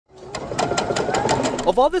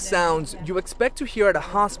Of all the sounds you expect to hear at a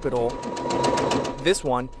hospital, this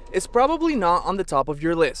one is probably not on the top of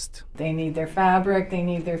your list. They need their fabric, they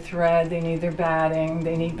need their thread, they need their batting,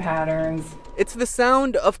 they need patterns. It's the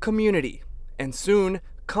sound of community, and soon,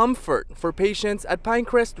 comfort for patients at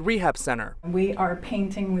Pinecrest Rehab Center. We are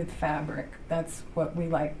painting with fabric. That's what we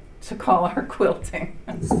like to call our quilting.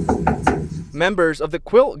 Members of the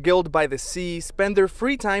Quilt Guild by the Sea spend their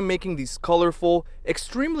free time making these colorful,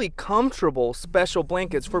 extremely comfortable special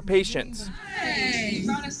blankets for patients. Hey, you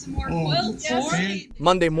brought us some more quilts. Yes.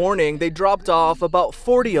 Monday morning, they dropped off about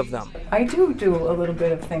 40 of them. I do a little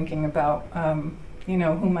bit of thinking about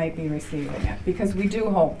who might be receiving it, because we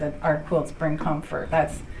do hope that our quilts bring comfort.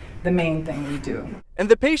 That's the main thing we do. And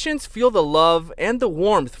the patients feel the love and the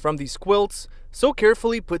warmth from these quilts, so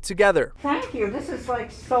carefully put together. Thank you. This is like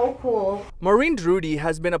so cool. Maureen Drudy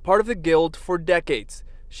has been a part of the Guild for decades.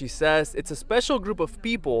 She says it's a special group of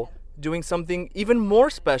people doing something even more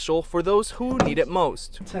special for those who need it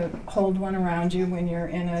most. To hold one around you when you're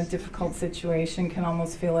in a difficult situation can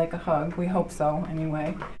almost feel like a hug. We hope so,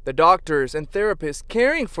 anyway. The doctors and therapists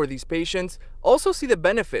caring for these patients also see the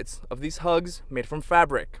benefits of these hugs made from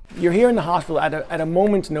fabric. You're here in the hospital at a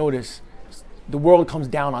moment's notice, the world comes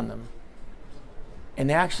down on them. And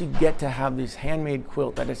they actually get to have this handmade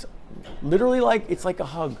quilt that is literally it's like a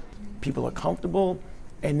hug. People are comfortable,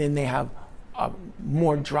 and then they have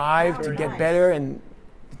more drive to get better, and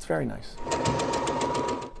it's very nice.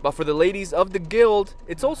 But for the ladies of the Guild,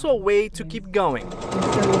 it's also a way to keep going,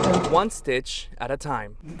 one stitch at a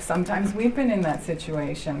time. Sometimes we've been in that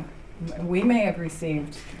situation. We may have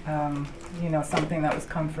received, something that was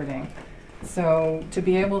comforting. So to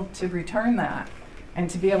be able to return that, and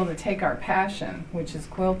to be able to take our passion, which is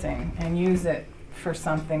quilting, and use it for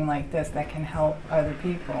something like this that can help other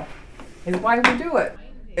people, is why we do it.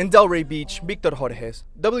 In Delray Beach, Victor Jorges,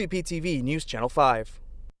 WPTV News Channel 5.